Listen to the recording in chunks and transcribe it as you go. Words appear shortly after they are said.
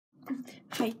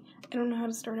Hi, I don't know how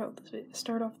to start off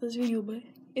this video, but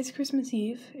it's Christmas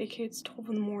Eve, aka it's 12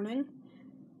 in the morning.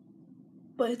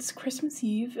 But it's Christmas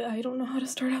Eve. I don't know how to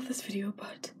start out this video,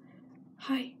 but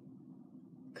hi.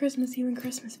 Christmas Eve and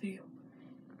Christmas video.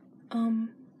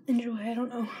 Enjoy. I don't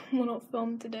know what I'll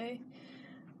film today,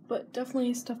 but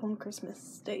definitely stuff on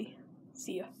Christmas Day.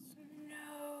 See ya.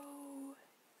 No,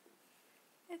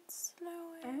 it's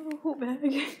snowing. I have a whole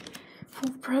bag full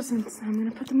of presents. I'm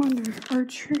gonna put them under our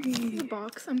tree. The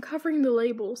box. I'm covering the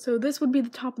label, so this would be the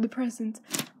top of the present.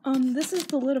 This is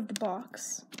the lid of the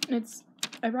box. It's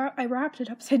I wrapped it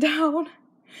upside down.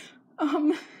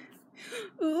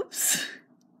 Oops.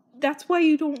 That's why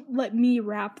you don't let me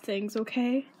wrap things,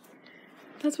 okay?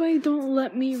 That's why you don't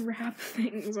let me wrap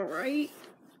things, alright?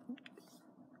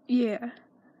 Yeah.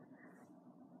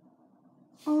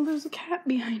 Oh, there's a cat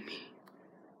behind me.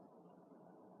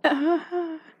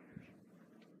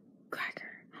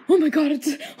 Cracker. Oh my god,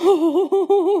 it's...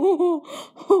 Oh,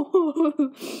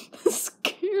 that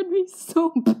scared me so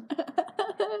bad.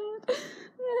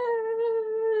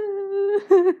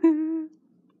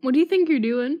 What do you think you're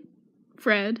doing,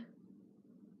 Fred?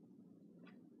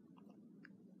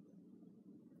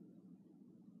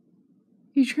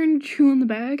 You trying to chew on the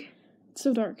bag? It's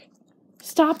so dark.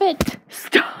 Stop it!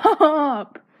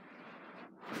 Stop!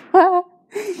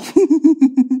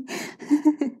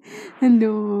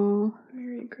 Hello.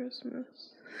 Merry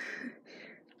Christmas.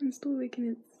 I'm still waking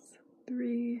at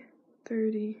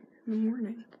 3:30 in the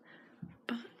morning.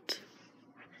 But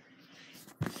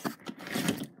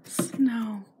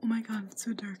snow. Oh my god, it's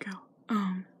so dark out.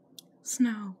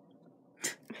 Snow.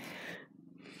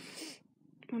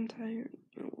 I'm tired.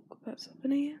 I woke up at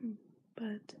 7 a.m.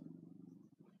 But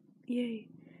yay.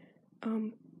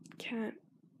 Cat,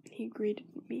 he greeted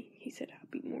me. He said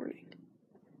happy morning.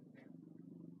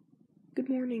 Good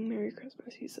morning, Merry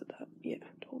Christmas. He said that. Yeah,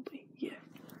 totally. Yeah.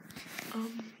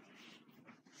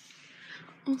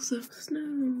 Also,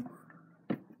 snow.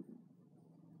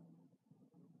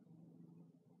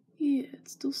 Yeah,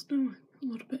 it's still snowing a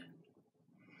little bit.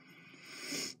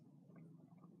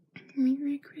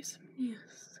 Merry Christmas.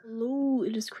 Hello,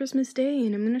 it is Christmas Day,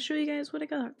 and I'm gonna show you guys what I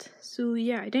got. So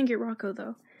yeah, I didn't get Rocco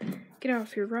though. Get out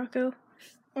of here, Rocco.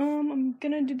 I'm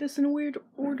gonna do this in a weird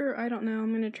order. I don't know.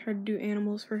 I'm gonna try to do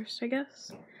animals first, I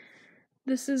guess.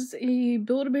 This is a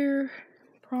Build-A-Bear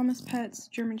Promise Pets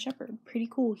German Shepherd. Pretty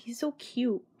cool. He's so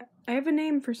cute. I have a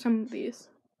name for some of these.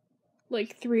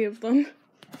 Like 3 of them.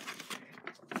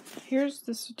 Here's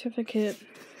the certificate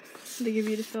they give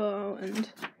you to fill out, and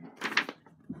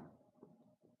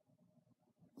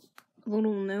a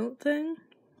little note thing.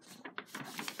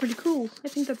 Pretty cool. I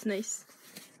think that's nice.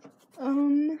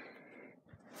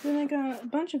 Then I got a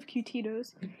bunch of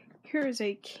Cutitos. Here is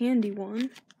a candy one.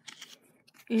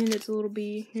 And it's a little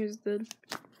bee. Here's the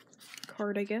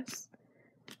card, I guess.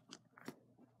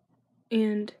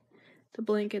 And the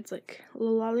blanket's like a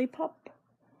lollipop.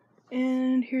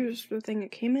 And here's the thing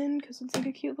that came in, because it's like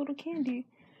a cute little candy.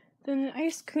 Then an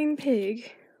ice cream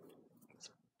pig.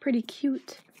 It's pretty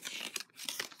cute.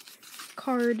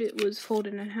 Card, it was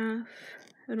folded in half.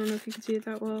 I don't know if you can see it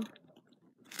that well.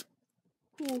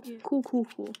 Cool, yeah.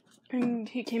 Cool. And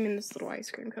he came in this little ice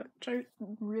cream cup, which I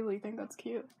really think that's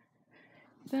cute.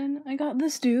 Then I got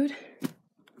this dude,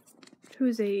 who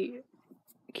is a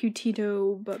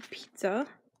Cutito but pizza.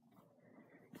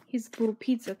 He's a little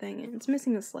pizza thing, and it's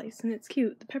missing a slice, and it's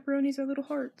cute. The pepperonis are little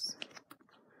hearts.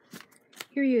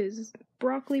 Here he is,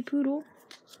 broccoli poodle.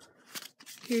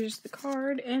 Here's the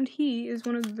card, and he is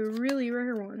one of the really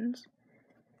rare ones.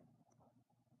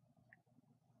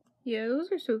 Yeah,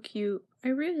 those are so cute. I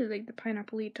really like the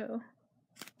pineapple-ito.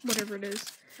 Whatever it is.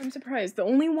 I'm surprised. The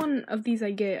only one of these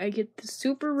I get the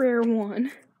super rare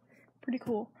one. Pretty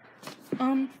cool.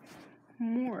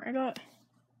 More. I got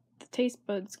the Taste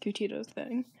Buds Cutitos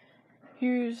thing.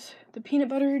 Here's the peanut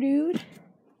butter dude.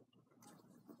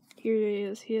 Here he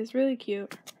is. He is really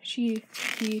cute. He,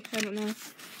 I don't know.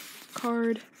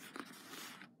 Card.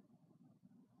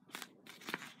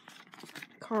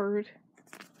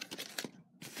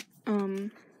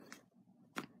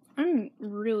 I'm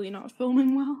really not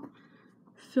filming well.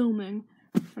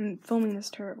 I'm filming this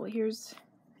terribly. Here's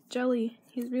Jelly.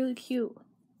 He's really cute.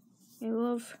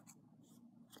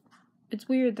 It's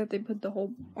weird that they put the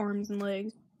whole arms and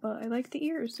legs, but I like the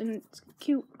ears, and it's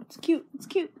cute. It's cute.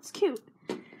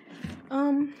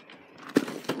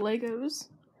 Legos.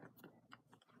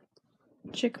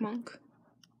 Chickmunk.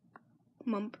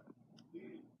 Mump.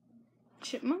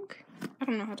 Chipmunk? I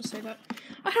don't know how to say that.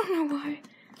 I don't know why.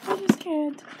 I just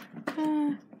can't.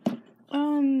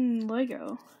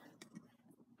 Lego.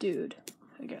 Dude,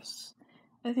 I guess.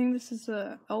 I think this is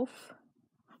a elf.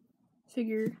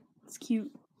 figure. It's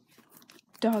cute.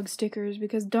 Dog stickers,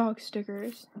 because dog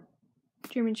stickers.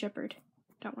 German Shepherd.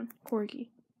 That one. Corgi.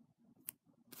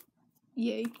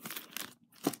 Yay.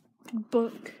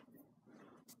 Book.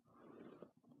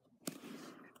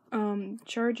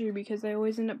 Charger, because I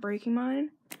always end up breaking mine.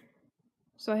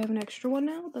 So I have an extra one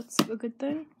now. That's a good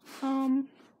thing.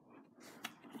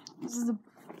 This is the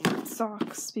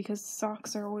socks, because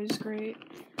socks are always great.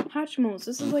 Hatchimals.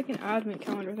 This is like an advent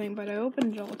calendar thing, but I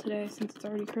opened it all today since it's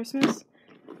already Christmas.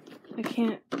 I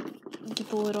can't get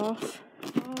the lid off.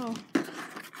 Oh.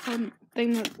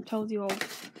 Thing that tells you all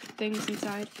things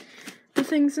inside. The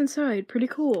things inside. Pretty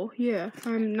cool. Yeah.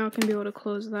 I'm not gonna be able to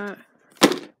close that.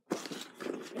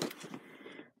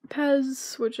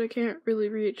 Pez, which I can't really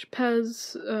reach.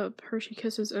 Pez, Hershey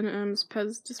Kisses, M&M's,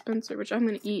 Pez dispenser, which I'm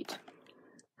gonna eat.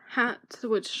 Hat,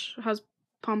 which has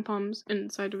pom-poms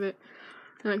inside of it.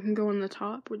 And I can go on the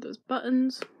top with those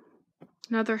buttons.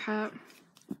 Another hat.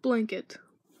 Blanket.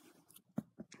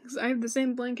 Because I have the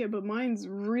same blanket, but mine's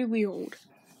really old.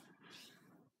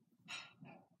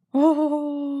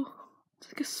 Oh! It's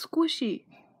like a squishy.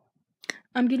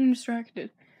 I'm getting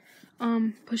distracted.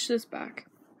 Push this back.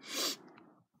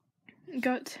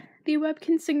 Got the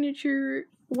Webkinz signature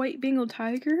white Bengal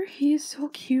tiger. He is so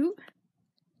cute.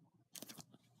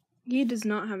 He does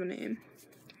not have a name.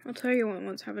 I'll tell you what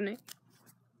ones have a name.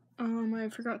 I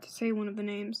forgot to say one of the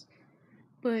names.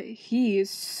 But he is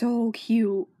so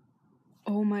cute.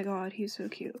 Oh my god, he's so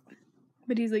cute.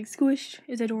 But he's like squished.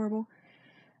 Is adorable.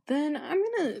 Then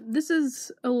this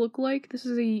is a lookalike. This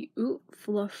is a, ooh,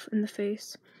 fluff in the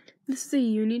face. This is a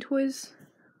Unitoys,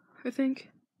 I think.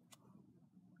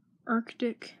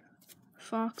 Arctic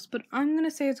Fox, but I'm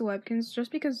gonna say it's a Webkinz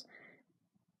just because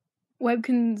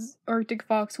Webkinz Arctic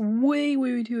Fox way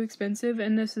too expensive,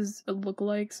 and this is a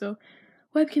lookalike, so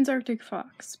Webkinz Arctic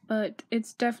Fox, but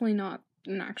it's definitely not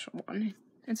an actual one.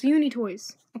 It's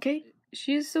Unitoys, okay?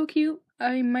 She is so cute.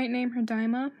 I might name her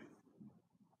Daima,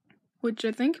 which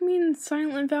I think means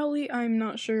Silent Valley. I'm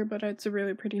not sure, but it's a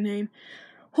really pretty name.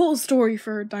 Whole story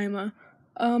for Daima.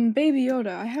 Baby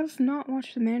Yoda. I have not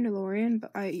watched The Mandalorian, but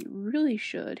I really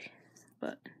should.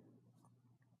 But,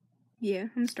 yeah,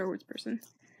 I'm a Star Wars person.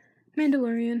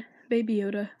 Mandalorian, Baby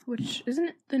Yoda, which,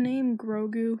 isn't the name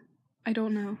Grogu? I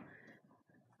don't know.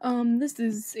 This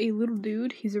is a little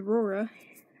dude. He's Aurora.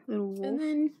 Little wolf. And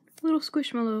then, little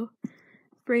Squishmallow.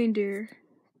 Reindeer.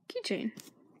 Keychain.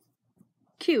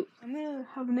 Cute. I'm gonna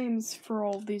have names for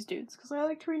all of these dudes, because I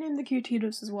like to rename the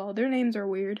Cutitos as well. Their names are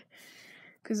weird.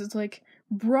 Because it's like,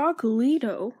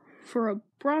 Broccolito for a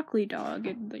broccoli dog.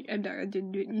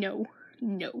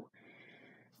 No.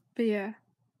 But yeah,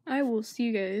 I will see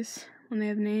you guys when they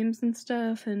have names and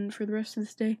stuff, and for the rest of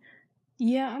this day.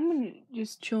 Yeah, I'm gonna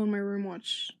just chill in my room,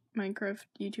 watch Minecraft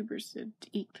YouTubers and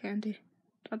eat candy.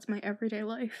 That's my everyday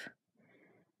life.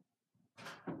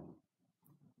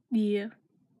 Yeah.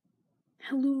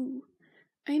 Hello.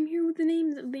 I am here with the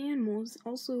names of the animals.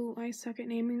 Also, I suck at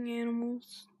naming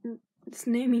animals. It's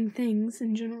naming things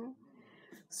in general.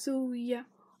 So, yeah.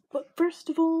 But first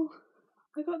of all,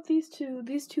 I got these two.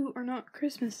 These two are not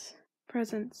Christmas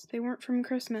presents. They weren't from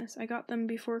Christmas. I got them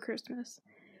before Christmas.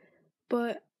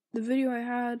 But the video I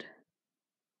had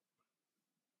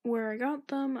where I got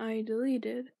them, I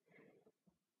deleted.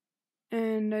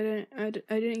 And I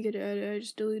didn't get it. I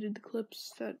just deleted the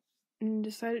clips that and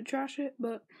decided to trash it.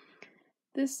 But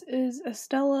this is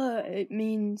Estella. It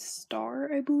means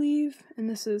star, I believe. And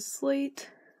this is Slate.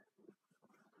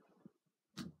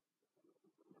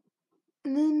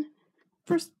 And then,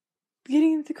 first,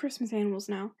 getting into Christmas animals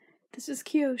now. This is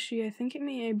Kyoshi.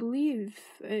 I believe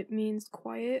it means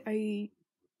quiet. I'm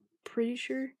pretty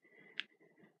sure.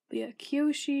 But yeah,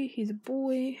 Kyoshi, he's a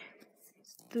boy.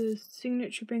 He's the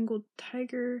signature Bengal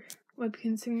tiger.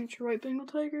 Webkinz signature white Bengal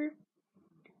tiger.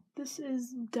 This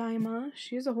is Daima.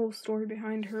 She has a whole story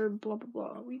behind her, blah blah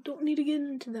blah. We don't need to get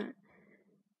into that.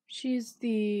 She's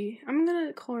I'm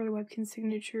gonna call her the Webkinz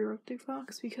signature Arctic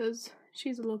Fox because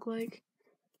she's a lookalike.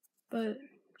 But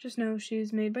just know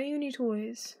she's made by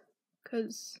Unitoys,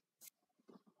 because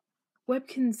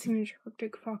Webkinz signature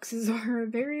Arctic Foxes are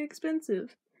very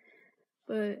expensive.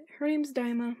 But her name's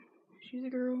Daima. She's a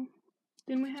girl.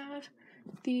 Then we have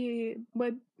the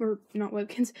not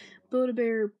Webkinz,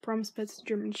 Build-A-Bear Promise Pets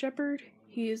German Shepherd.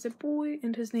 He is a boy,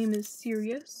 and his name is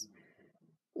Sirius.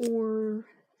 Or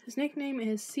his nickname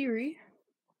is Siri.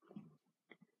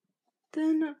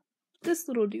 Then this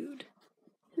little dude.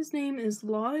 His name is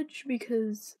Lodge,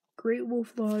 because Great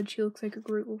Wolf Lodge, he looks like a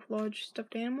Great Wolf Lodge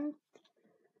stuffed animal.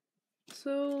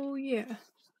 So, yeah,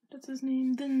 that's his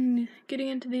name. Then, getting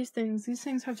into these things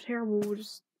have terrible,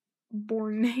 just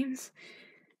boring names.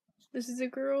 This is a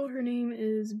girl, her name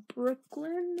is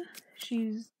Brooklyn.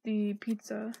 She's the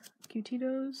pizza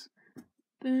Cutitos.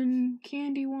 Then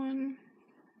candy one.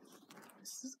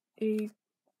 This is a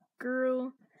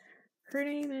girl. Her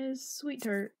name is Sweet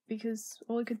Tart because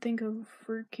all I could think of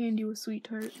for candy was Sweet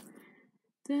Tart.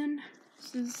 Then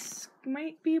this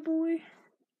might be a boy.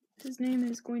 His name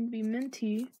is going to be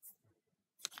Minty.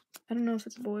 I don't know if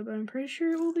it's a boy, but I'm pretty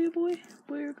sure it will be a boy.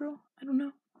 Boy or girl, I don't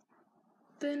know.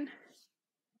 Then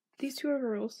these two are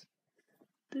girls.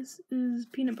 This is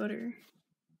Peanut Butter.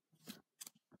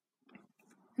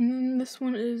 And then this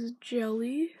one is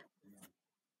Jelly.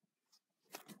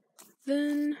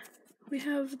 Then we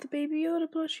have the Baby Yoda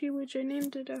plushie, which I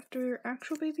named it after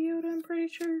actual Baby Yoda, I'm pretty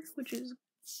sure, which is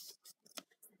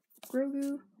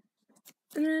Grogu.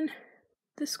 And then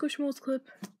this Squishmallows clip,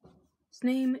 his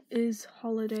name is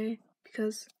Holiday,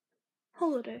 because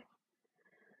holiday.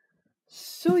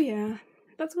 So yeah,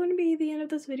 that's going to be the end of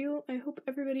this video. I hope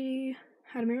everybody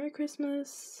had a Merry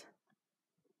Christmas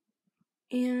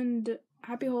and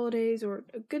Happy Holidays, or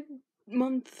a good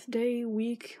month, day,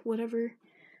 week, whatever,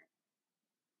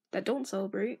 that don't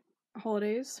celebrate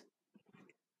holidays.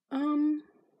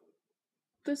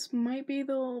 This might be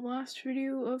the last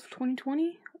video of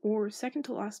 2020, or second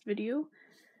to last video,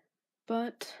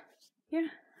 but yeah,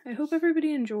 I hope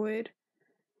everybody enjoyed.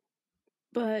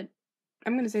 But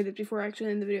I'm gonna say this before I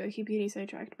actually end the video, I keep getting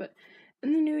sidetracked, but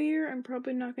in the new year, I'm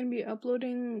probably not gonna be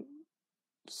uploading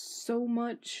so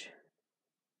much,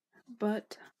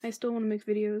 but I still want to make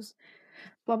videos,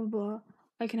 blah blah blah.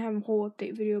 I can have a whole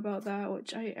update video about that,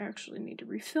 which I actually need to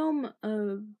refilm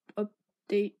a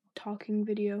update talking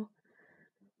video.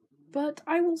 But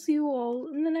I will see you all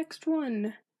in the next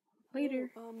one. Later.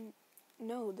 I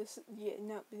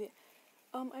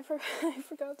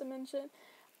forgot to mention,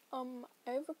 I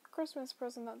have a Christmas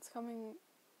present that's coming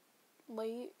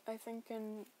late, I think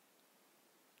in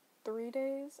 3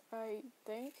 days, I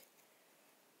think.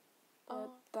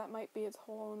 That might be its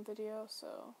whole own video,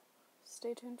 so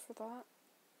stay tuned for that.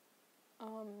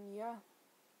 Yeah.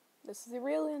 This is the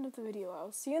real end of the video.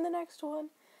 I'll see you in the next one.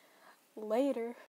 Later.